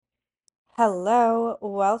Hello,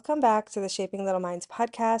 welcome back to the Shaping Little Minds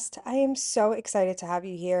podcast. I am so excited to have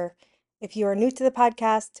you here. If you are new to the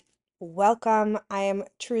podcast, welcome. I am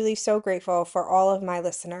truly so grateful for all of my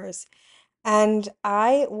listeners, and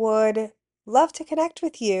I would love to connect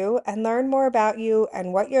with you and learn more about you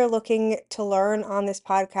and what you're looking to learn on this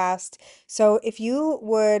podcast. So, if you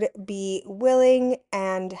would be willing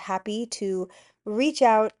and happy to reach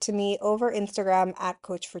out to me over Instagram at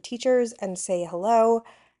Coach for Teachers and say hello,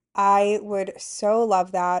 I would so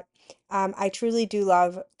love that. I truly do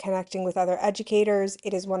love connecting with other educators.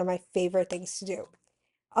 It is one of my favorite things to do.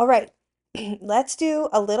 All right, let's do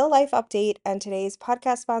a little life update and today's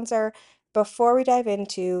podcast sponsor before we dive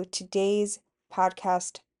into today's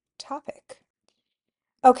podcast topic.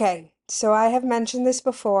 Okay, so I have mentioned this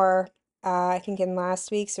before, I think in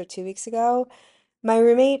last week's or 2 weeks ago. My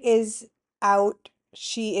roommate is out.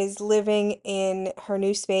 She is living in her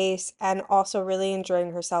new space and also really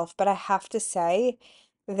enjoying herself. But I have to say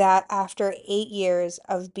that after 8 years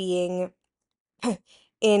of being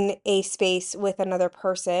in a space with another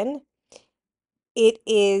person, it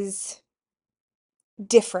is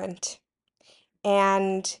different.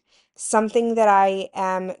 And something that I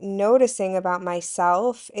am noticing about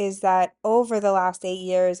myself is that over the last 8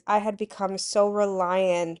 years, I had become so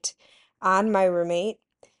reliant on my roommate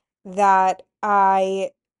that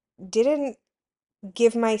I didn't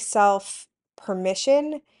give myself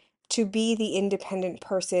permission to be the independent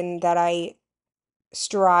person that I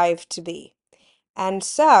strive to be. And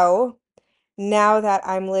so now that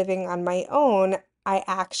I'm living on my own, I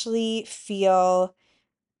actually feel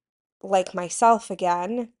like myself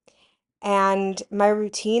again. And my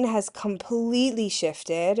routine has completely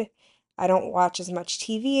shifted. I don't watch as much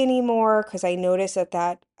TV anymore because I notice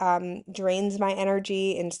that drains my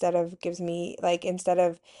energy instead of instead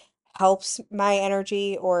of helps my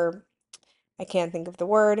energy, or I can't think of the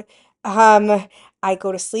word. Um, I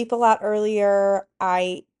go to sleep a lot earlier.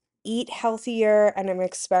 I eat healthier and I'm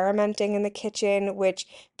experimenting in the kitchen, which,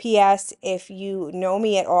 P.S., if you know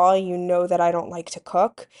me at all, you know that I don't like to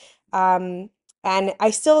cook. Um, and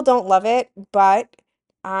I still don't love it, but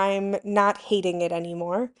I'm not hating it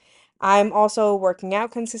anymore. I'm also working out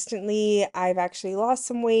consistently. I've actually lost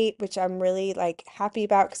some weight, which I'm really happy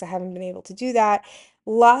about because I haven't been able to do that.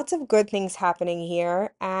 Lots of good things happening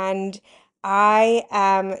here, and I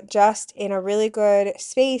am just in a really good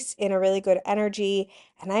space, in a really good energy,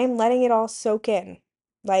 and I am letting it all soak in.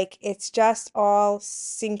 Like it's just all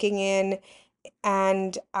sinking in,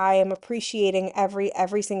 and I am appreciating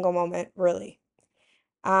every single moment, really.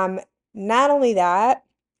 Um, Not only that,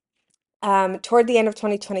 toward the end of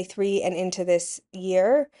 2023 and into this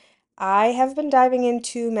year, I have been diving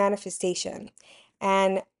into manifestation,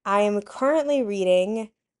 and I am currently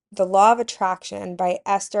reading The Law of Attraction by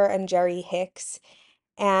Esther and Jerry Hicks.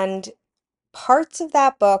 And parts of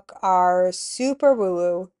that book are super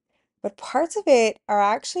woo-woo, but parts of it are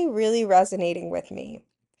actually really resonating with me.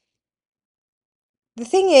 The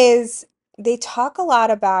thing is, they talk a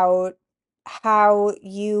lot about how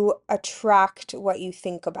you attract what you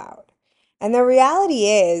think about. And the reality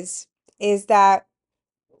is that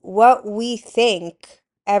what we think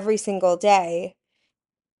every single day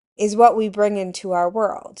is what we bring into our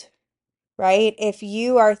world, right? If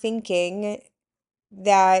you are thinking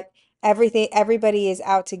that everybody is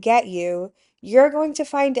out to get you, you're going to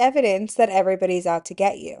find evidence that everybody's out to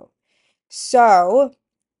get you. So,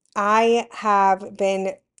 I have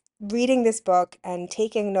been reading this book and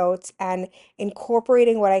taking notes and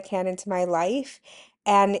incorporating what I can into my life,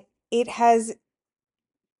 and it has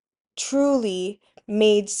truly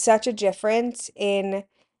made such a difference in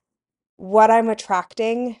what I'm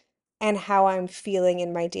attracting and how I'm feeling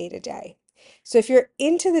in my day to day. So, if you're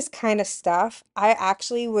into this kind of stuff, I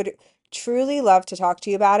actually would truly love to talk to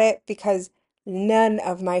you about it because none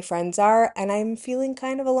of my friends are, and I'm feeling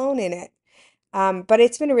kind of alone in it. But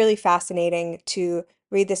it's been really fascinating to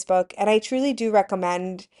read this book, and I truly do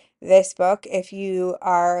recommend this book if you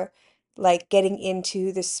are getting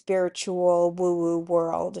into the spiritual woo-woo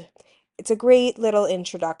world. It's a great little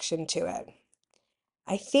introduction to it.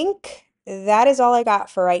 I think that is all I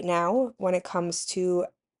got for right now when it comes to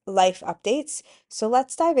life updates. So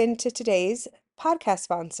let's dive into today's podcast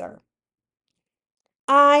sponsor.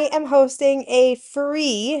 I am hosting a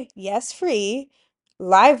free, yes, free,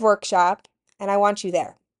 live workshop, and I want you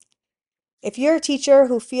there. If you're a teacher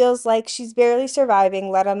who feels like she's barely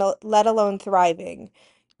surviving, let alone thriving,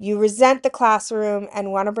 you resent the classroom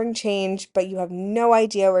and want to bring change, but you have no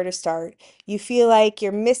idea where to start. You feel like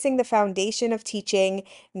you're missing the foundation of teaching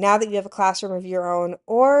now that you have a classroom of your own,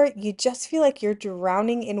 or you just feel like you're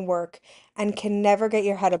drowning in work and can never get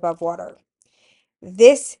your head above water.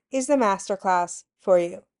 this is the masterclass for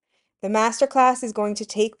you. The masterclass is going to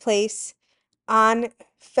take place on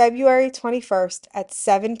February 21st at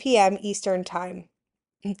 7 p.m. Eastern Time.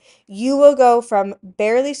 You will go from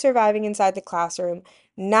barely surviving inside the classroom,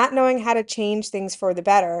 not knowing how to change things for the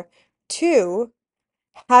better, to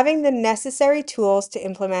having the necessary tools to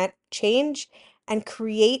implement change and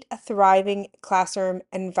create a thriving classroom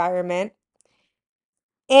environment.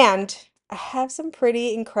 And I have some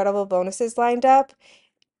pretty incredible bonuses lined up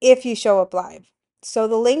if you show up live. So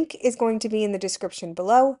the link is going to be in the description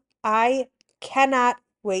below. I cannot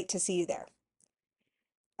wait to see you there.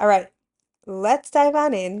 All right, let's dive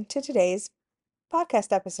on into today's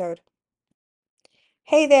podcast episode.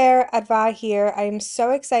 Hey there, Adva here. I am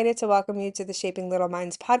so excited to welcome you to the Shaping Little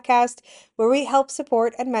Minds podcast, where we help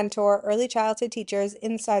support and mentor early childhood teachers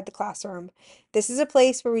inside the classroom. This is a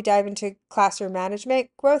place where we dive into classroom management,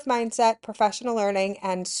 growth mindset, professional learning,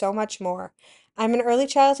 and so much more. I'm an early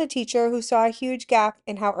childhood teacher who saw a huge gap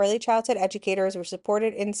in how early childhood educators were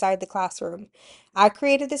supported inside the classroom. I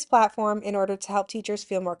created this platform in order to help teachers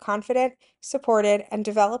feel more confident, supported, and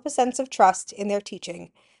develop a sense of trust in their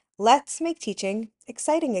teaching. Let's make teaching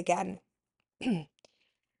exciting again.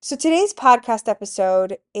 So, today's podcast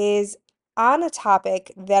episode is on a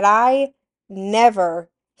topic that I never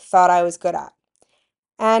thought I was good at.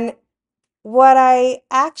 And what I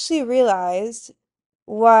actually realized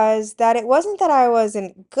was that it wasn't that I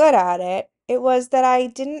wasn't good at it, it was that I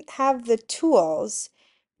didn't have the tools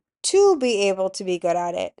to be able to be good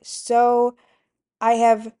at it. So, I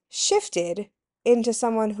have shifted into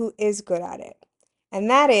someone who is good at it, and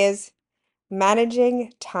that is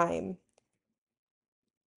managing time.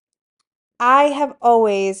 I have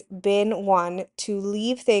always been one to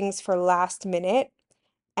leave things for last minute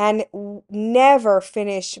and never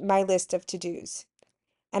finish my list of to-dos.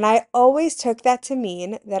 And I always took that to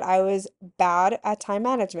mean that I was bad at time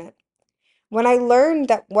management. When I learned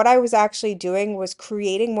that what I was actually doing was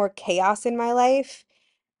creating more chaos in my life,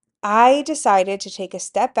 I decided to take a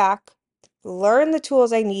step back, learn the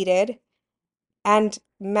tools I needed, and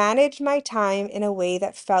manage my time in a way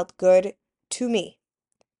that felt good to me.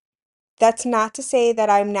 That's not to say that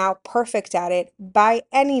I'm now perfect at it by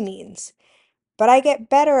any means, but I get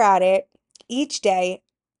better at it each day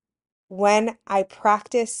when I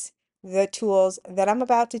practice the tools that I'm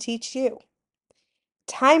about to teach you.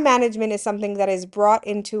 Time management is something that is brought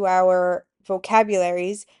into our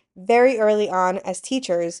vocabularies very early on as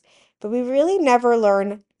teachers, but we really never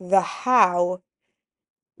learn the how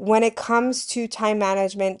when it comes to time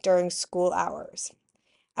management during school hours.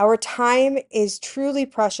 Our time is truly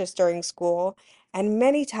precious during school, and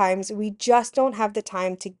many times we just don't have the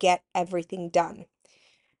time to get everything done.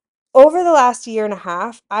 Over the last year and a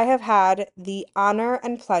half, I have had the honor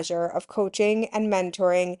and pleasure of coaching and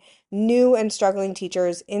mentoring new and struggling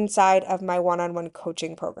teachers inside of my one-on-one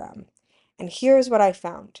coaching program. And here's what I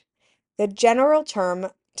found. The general term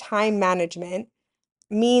time management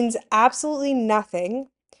means absolutely nothing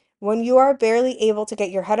when you are barely able to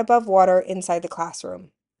get your head above water inside the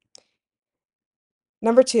classroom.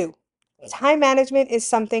 Number two, time management is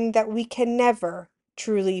something that we can never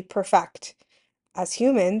truly perfect. As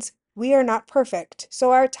humans, we are not perfect,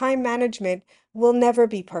 so our time management will never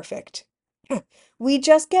be perfect. We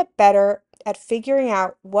just get better at figuring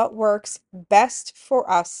out what works best for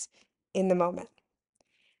us in the moment.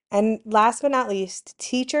 And last but not least,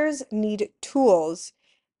 teachers need tools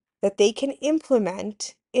that they can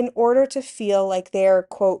implement in order to feel like they're,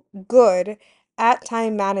 quote, good at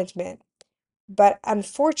time management. But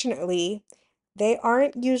unfortunately, they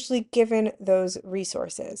aren't usually given those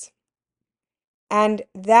resources. And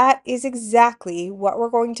that is exactly what we're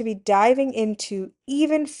going to be diving into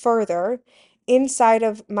even further inside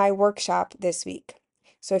of my workshop this week.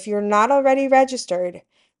 So if you're not already registered,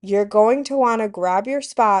 you're going to want to grab your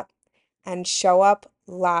spot and show up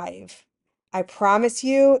live. I promise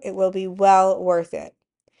you it will be well worth it.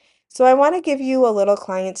 So I want to give you a little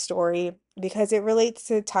client story because it relates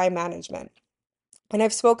to time management. And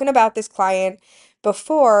I've spoken about this client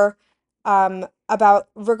before about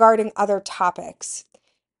regarding other topics.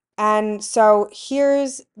 And so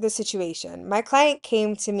here's the situation. My client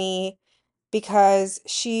came to me because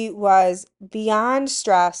she was beyond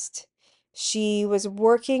stressed. She was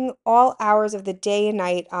working all hours of the day and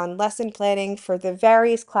night on lesson planning for the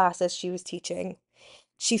various classes she was teaching.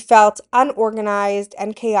 She felt unorganized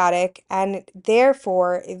and chaotic, and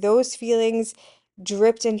therefore those feelings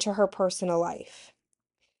dripped into her personal life.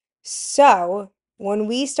 So, when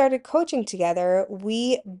we started coaching together,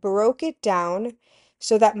 we broke it down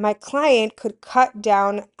so that my client could cut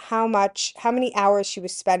down how many hours she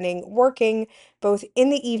was spending working both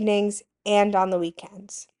in the evenings and on the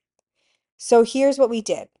weekends. So here's what we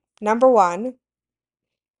did. Number one,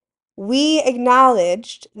 we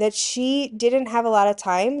acknowledged that she didn't have a lot of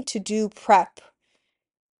time to do prep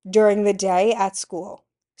during the day at school.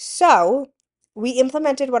 So we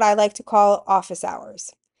implemented what I like to call office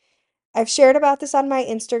hours. I've shared about this on my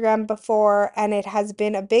Instagram before, and it has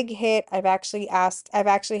been a big hit. I've actually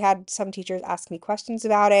had some teachers ask me questions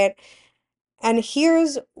about it. And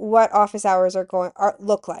here's what office hours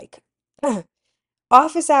look like.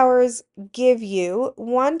 Office hours give you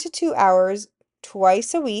 1 to 2 hours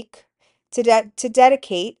twice a week to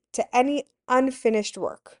dedicate to any unfinished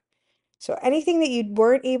work. So anything that you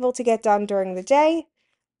weren't able to get done during the day,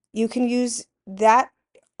 you can use that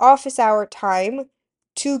office hour time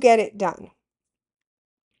to get it done.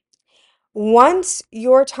 Once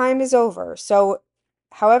your time is over, so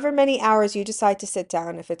however many hours you decide to sit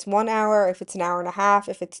down, if it's 1 hour, if it's an hour and a half,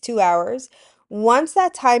 if it's 2 hours, once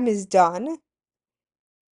that time is done,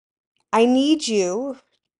 I need you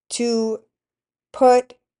to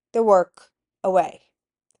put the work away.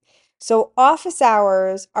 So office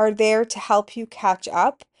hours are there to help you catch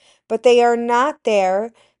up, but they are not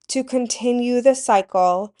there to continue the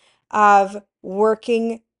cycle of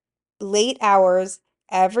working late hours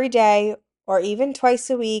every day or even twice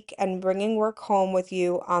a week and bringing work home with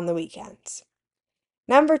you on the weekends.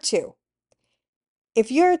 Number two,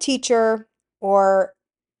 if you're a teacher or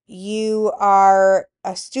you are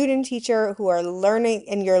a student teacher who are learning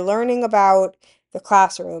and you're learning about the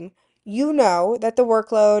classroom, you know that the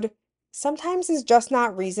workload sometimes is just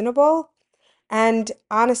not reasonable and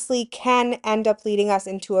honestly can end up leading us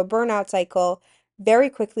into a burnout cycle very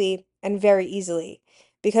quickly and very easily.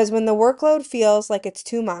 Because when the workload feels like it's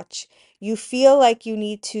too much, you feel like you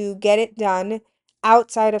need to get it done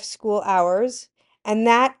outside of school hours, and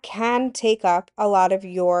that can take up a lot of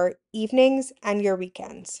your evenings and your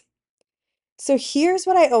weekends. So here's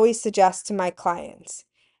what I always suggest to my clients.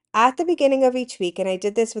 At the beginning of each week, and I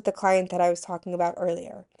did this with the client that I was talking about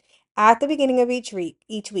earlier, at the beginning of each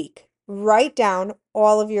week, write down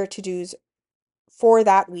all of your to-dos for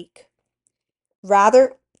that week.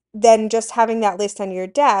 Rather than just having that list on your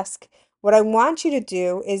desk, what I want you to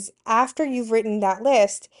do is after you've written that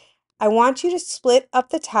list, I want you to split up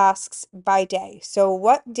the tasks by day. So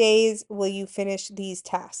what days will you finish these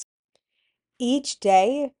tasks? Each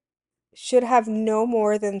day should have no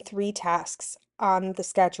more than 3 tasks on the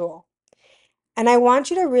schedule. And um, I want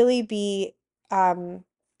you to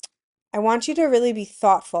really be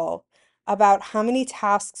thoughtful about how many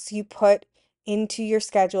tasks you put into your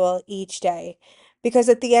schedule each day. Because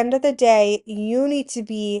at the end of the day, you need to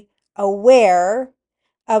be aware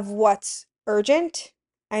of what's urgent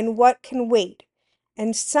and what can wait.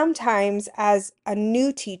 And sometimes, as a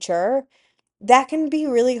new teacher, that can be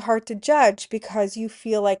really hard to judge because you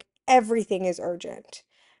feel like everything is urgent.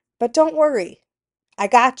 But don't worry, I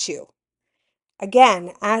got you.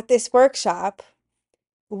 Again, at this workshop,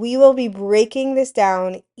 we will be breaking this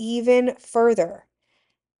down even further.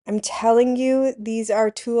 I'm telling you, these are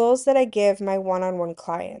tools that I give my one-on-one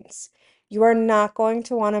clients. You are not going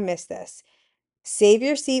to want to miss this. Save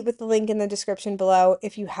your seat with the link in the description below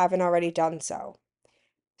if you haven't already done so.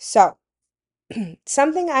 So,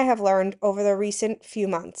 something I have learned over the recent few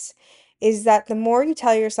months is that the more you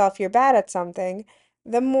tell yourself you're bad at something,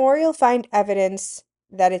 the more you'll find evidence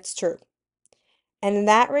that it's true. And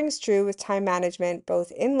that rings true with time management,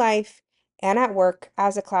 both in life and at work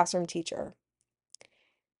as a classroom teacher.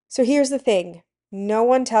 So here's the thing, no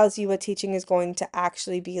one tells you what teaching is going to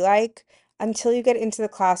actually be like until you get into the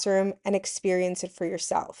classroom and experience it for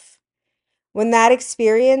yourself. When that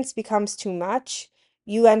experience becomes too much,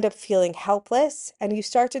 you end up feeling helpless and you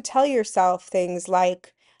start to tell yourself things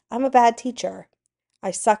like, I'm a bad teacher.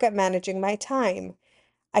 I suck at managing my time.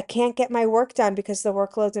 I can't get my work done because the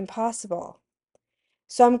workload's impossible.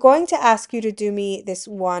 So I'm going to ask you to do me this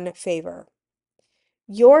one favor.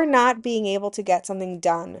 You're not being able to get something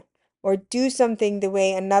done or do something the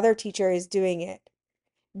way another teacher is doing it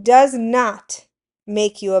does not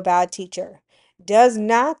make you a bad teacher, does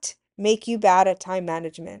not make you bad at time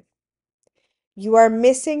management. You are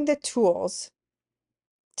missing the tools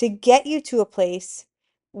to get you to a place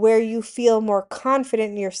where you feel more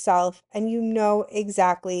confident in yourself and you know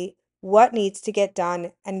exactly what needs to get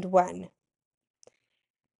done and when.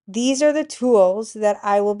 These are the tools that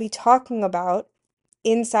I will be talking about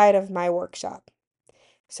inside of my workshop.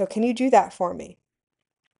 So can you do that for me?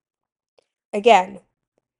 Again,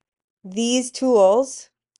 these tools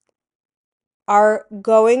are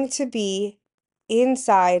going to be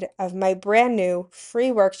inside of my brand new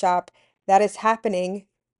free workshop that is happening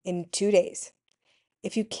in 2 days.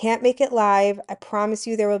 If you can't make it live, I promise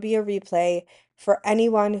you there will be a replay for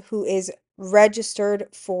anyone who is registered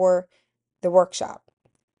for the workshop.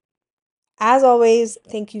 As always,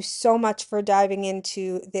 thank you so much for diving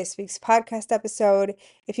into this week's podcast episode.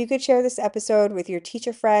 If you could share this episode with your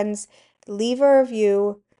teacher friends, leave a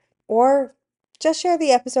review, or just share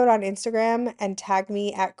the episode on Instagram and tag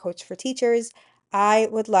me at Coach for Teachers. I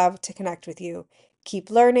would love to connect with you. Keep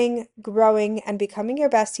learning, growing, and becoming your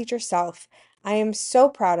best teacher self. I am so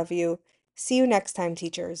proud of you. See you next time,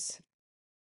 teachers.